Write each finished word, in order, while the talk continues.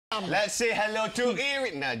Let's say hello to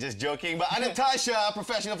Erin. Nah, just joking. But Annatasha, a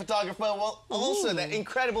professional photographer, well, also that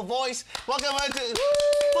incredible voice. Welcome her to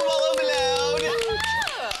Football Overload.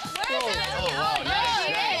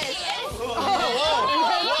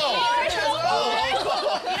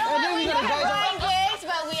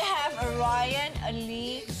 But we have Orion,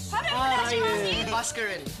 Ali. How do you pronounce your last name?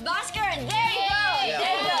 Bhaskaran. Bhaskaran. There you go. There you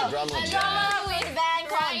go. Drummer. A drummer with a band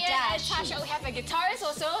called Dash. Annatasha, we have a guitarist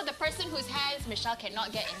also, the person whose hands Michelle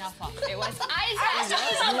cannot get enough of. It was Isaac.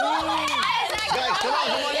 Guys, come on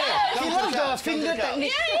here. She loves the finger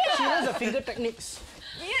technique. She loves the finger techniques.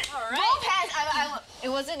 Both hands. It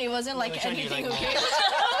wasn't like anything. Okay.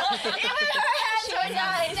 Even her hands were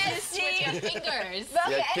nice to see. With your fingers.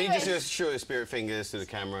 Yeah, can you just show your spirit fingers to the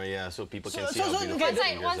camera, yeah, so people can see how beautiful your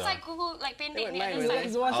fingers One are. side Google like painting, the Nice. other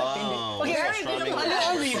side. Okay, Very beautiful. earlier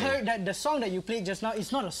on we heard that the song that you played just now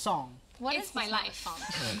is not a song. What is my life?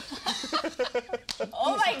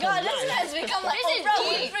 Oh my God, this has become like Oprah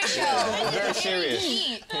Winfrey show. Very serious.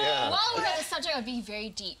 Deep. Yeah. While we're at the subject of being very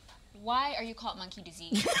deep, why are you called monkey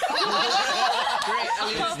disease?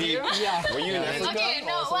 Deep. Yeah. Were you in Africa? Okay,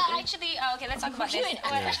 no, well actually, okay, let's talk about this.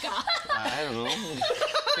 I don't know.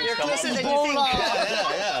 You're closer than you think.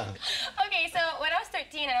 Yeah. Okay, so when I was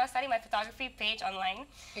 13 and I was starting my photography page online,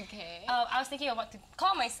 Okay. I was thinking of what to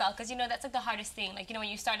call myself because, you know, that's like the hardest thing. Like, you know, when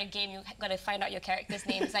you start a game, you gotta find out your character's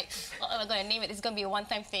name. It's like, oh, I'm gonna name it. It's gonna be a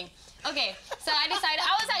one-time thing. Okay, so I decided,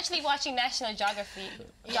 I was actually watching National Geographic.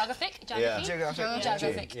 Geographic?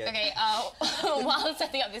 Geographic. Yeah. Okay, while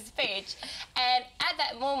setting up this page. And at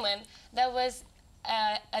that moment, there was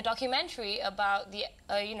a documentary about the,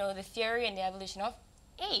 you know, the theory and the evolution of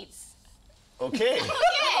AIDS. Okay. And you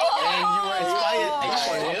were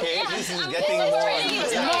inspired. Okay, this is getting more.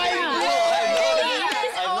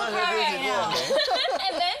 I've not heard this before.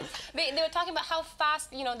 And then they were talking about how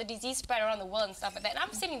fast, you know, the disease spread around the world and stuff like that. And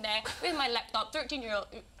I'm sitting there with my laptop,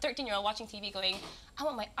 13-year-old watching TV going, I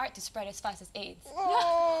want my art to spread as fast as AIDS.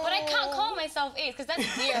 But I can't call myself AIDS because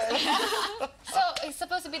that's weird. So it's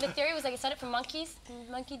supposed to be, the theory was like it started from monkeys,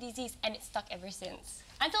 monkey disease, and it's stuck ever since.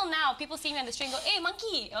 Until now, people see me on the street and go, hey,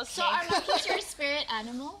 monkey. Okay. So are monkeys your spirit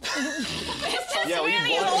animal? Yeah, were you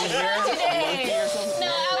born in here? Monkey or something?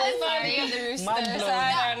 No, I was born of the rooster, so I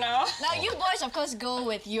don't know. Now you boys, of course, go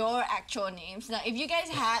with your actual names. Now, if you guys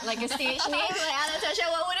had like a stage name like Annatasha,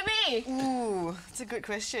 what would it be? Ooh, that's a good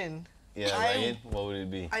question. Yeah, Ryan, what would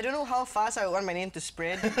it be? I don't know how fast I would want my name to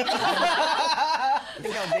spread. I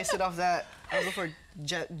think I'll base it off that. I'll go for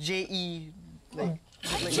J-E. Like,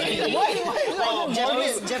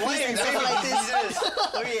 Japanese and stuff like this.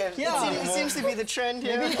 Okay, yeah. It seems to be the trend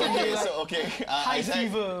here. Okay, so High Isaac,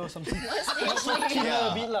 fever or something.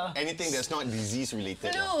 yeah, anything that's not disease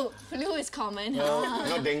related. Flu is common.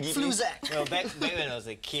 Not dengue. please? Fluzac. Well, back when I was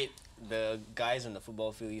a kid, the guys on the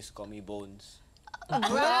football field used to call me Bones.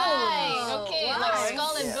 Right. Okay, Wow. like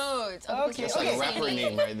skull and bones. Okay, It's like a rapper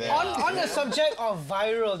name right there. On the subject of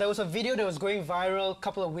viral, there was a video that was going viral a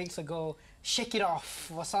couple of weeks ago. Shake It Off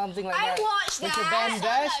or something like that. I watched with that. your band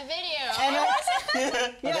Dash. That video.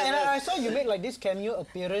 And and I saw you make like this cameo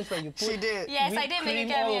appearance where you put Yes, I did make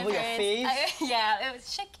a cream all cameo over your face. yeah, it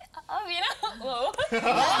was shake it off, you know? Whoa.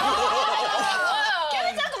 Can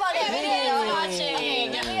we talk about that video? watching. Okay,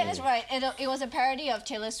 let me get this right. It was a parody of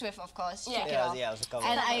Taylor Swift, of course. Shake It Off. Yeah, it was a cover.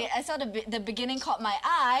 And I saw the beginning caught my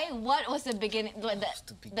eye. What was the beginning?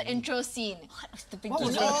 The intro scene. What was the beginning?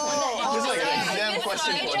 This is like an exam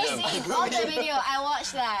question The for intro them. scene of the video. I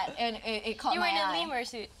watched that and it caught You my were in a eye. lemur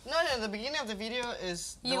suit. No, the beginning of the video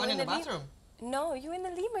is the You one in in the the lead? bathroom. No, you were in the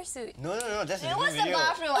lemur suit. No, that's a It different was the video.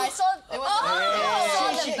 bathroom. I saw. I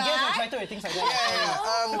saw the Games on back. Twitter and things like that.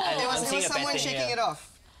 I'm It was seeing a someone pattern shaking here. it off.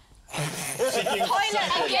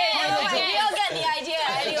 Toilet. Okay, we all get the idea.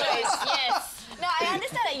 Anyways, Yes. now I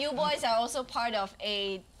understand that you boys are also part of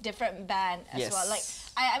a different band as Yes. well. Like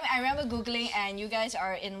I remember googling, and you guys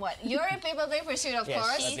are in what? You're in Paper Plane Pursuit, of Yes,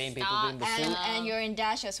 course, I'm playing Paper Plane Pursuit. and you're in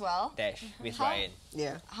Dash as well. Dash with How- Ryan.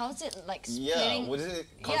 Yeah. How's it like Yeah, splitting? what is it?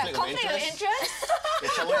 Yeah, conflict of interest.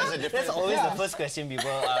 If someone has a different... That's always the first question people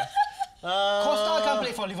ask. Costa can't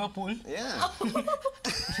play for Liverpool. Yeah.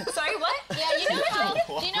 Sorry, what? Yeah, you know how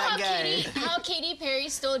That guy. how Katy Perry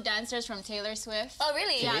stole dancers from Taylor Swift? Oh,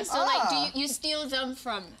 really? Yeah, so like do you steal them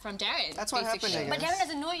from Darren? That's what happened, I But guess. Darren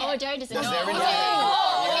doesn't know yet. Oh, Darren doesn't know. Darren know?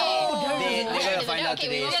 They're gonna find out Okay,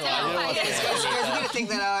 we today, will so get I don't know that. what's Guys, going we on. need to think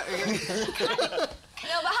that out.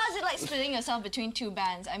 No, but how's it like splitting yourself between two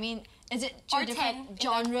bands? I mean, is it two Or different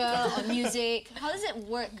 10. genre or music? How does it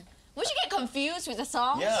work? Would you get confused with the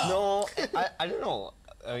songs? Yeah. No, I don't know.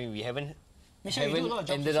 I mean, we haven't Michelle, you do a lot of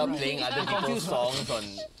jobs ended also, up right? playing other people's songs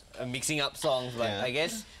on mixing up songs, but Yeah. I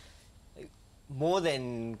guess more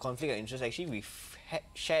than conflict of interest, actually, we've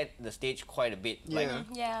shared the stage quite a bit. Like,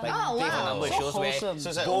 Yeah. like Oh, played a wow. number of So shows where wholesome. So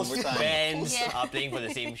it's like both overtime. bands Yeah. are playing for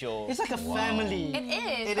the same show. It's like a family. It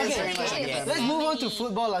is. It is very much like a Yeah. family. Let's move on to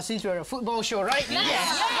football since we're a football show, right?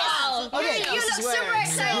 Wow. Okay, You look super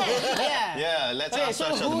excited. Yeah. Yeah, let's Okay, ask so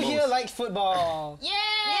Sasha the who here most. likes football?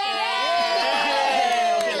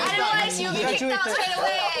 Otherwise, you'll be kicked out straight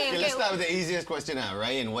away. Okay, let's start with the easiest question now.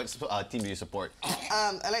 Ryan, what team do you support?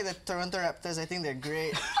 I like the Toronto Raptors. I think they're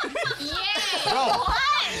great. Bro,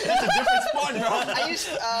 that's a different sport, bro.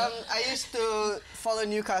 I used to follow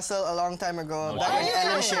Newcastle a long time ago. Back when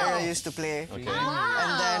Alan Shearer used to play. Okay.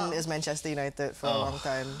 And then is Manchester United for a long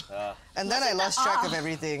time. And then I lost track of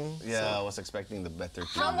everything. Yeah, I was expecting the better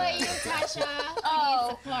team. How about you, Tasha? Who do you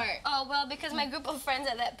support? Oh, well, because my group of friends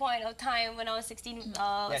at that point of time when I was 16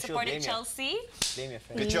 sure, supported blame you. Chelsea. Blame your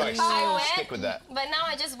friend. Good choice. I went, Stick with that. But now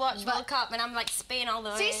I just watch World Cup and I'm like Spain all the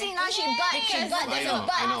way. See, now she butt.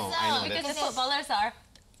 I know. Because the That's- footballers are.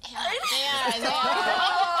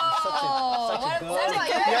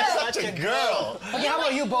 You're such a girl. Okay, how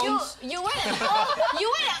about you, Bones? You went at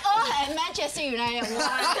all at Manchester United won.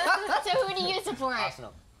 So who do you support?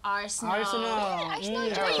 Arsenal. Arsenal. Arsenal. You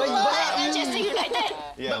all at Manchester United.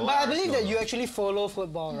 Yeah, But I believe that you actually follow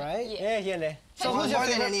football, right? Yeah, here and there. So who's your More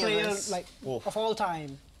than favorite any of player, us. like, Oh. of all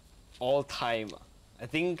time? All time. I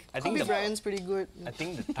think Kobe the Bryant's pretty good. I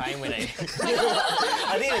think the time when I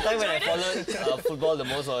I followed football the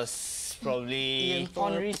most was probably Ian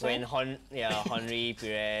Thorpe. when Henry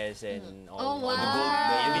Perez and all wow.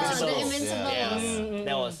 the Invincibles. The Invincibles. Yeah,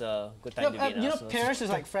 that was a good time to be an You know, Arsenal. Paris is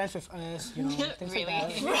like friends with us, you know, things like that.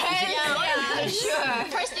 Yeah, sure.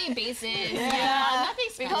 First name basis. Nothing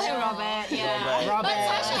We special. call him Robert. Yeah. Robert.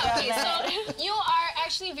 Tasha, okay, so you are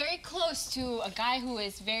actually very close to a guy who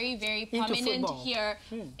is very, very prominent football. here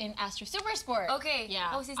in Astro Supersport. Okay.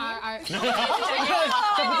 Yeah. What was his name?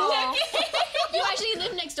 You actually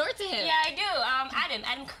live next door to him. Yeah, I do.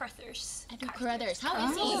 Adam Carruthers. Carruthers. How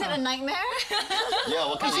is he? Is it a nightmare? Yeah,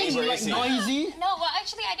 what kind of Is he neighbor like is he? noisy? No, well,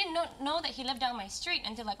 actually, I didn't know that he lived down my street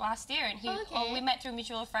until like last year, and we met through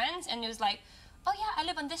mutual friends, and he was like, "Oh yeah, I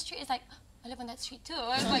live on this street." It's like, I live on that street too.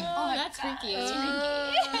 I was like, "Oh my that's God." freaky.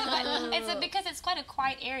 But it's because it's quite a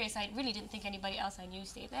quiet area, so I really didn't think anybody else I knew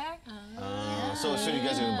stayed there. So you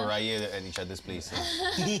guys are Baraya at each other's places.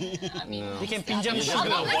 You can pinjam You're just sugar.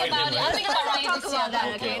 gonna avoid them, I'll right? think about Ryan Talk this about year.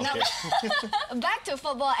 that, okay? Okay, Now, back to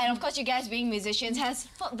football, and of course, you guys being musicians, has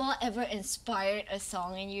football ever inspired a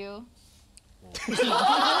song in you?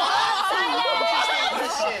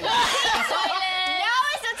 Now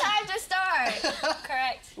is the time to start.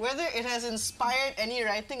 Correct. Whether it has inspired any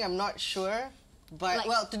writing, I'm not sure. But, Like-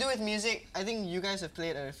 well, to do with music, I think you guys have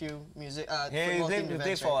played at a few music Yeah, football we team played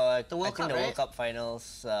events, for right? the World Cup, the right? World Cup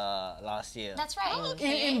finals last year. That's right.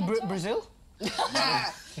 In Brazil?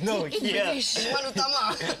 No, yeah, Iwan Utama.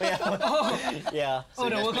 yeah. Oh,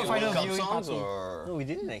 the World Cup final Cup viewing songs party. or No, we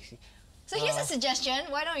didn't actually. So here's a suggestion.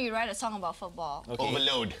 Why don't you write a song about football? Okay.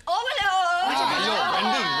 overload? Overload!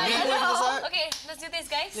 Okay, let's do this,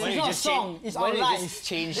 guys. Why don't It's you not a just song, it's why our don't you life. just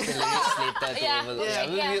change the lyrics later to Yeah. overload?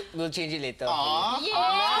 Yeah. We'll change it later.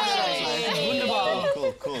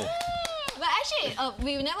 Wunderbar. Cool. But actually,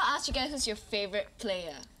 we never asked you guys who's your favorite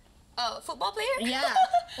player. Football player? Yeah.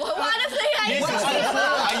 What other player are you?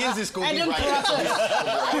 Ryan's is Kobe Adam Bryant.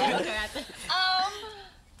 Carruthers.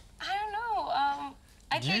 I don't know.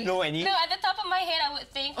 I Do you think, know any? No, at the top of my head, I would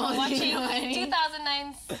think Oh, do you watching know any?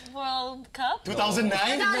 2009's World Cup.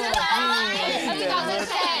 2009? 2010.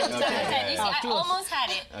 Okay. You see, I almost had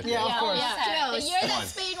it. Yeah, of course. Yeah. The year Come that on.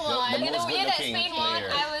 Spain The won. The most year that good-looking Spain won,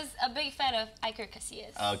 player. I was a big fan of Iker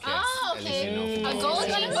Casillas. Okay. Oh, At least okay. you know A football.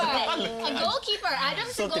 goalkeeper. A goalkeeper.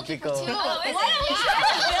 Adam's So a goalkeeper typical. too. Oh, is Why it? don't we try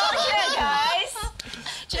to build here, guys?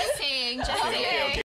 Just saying. Just saying.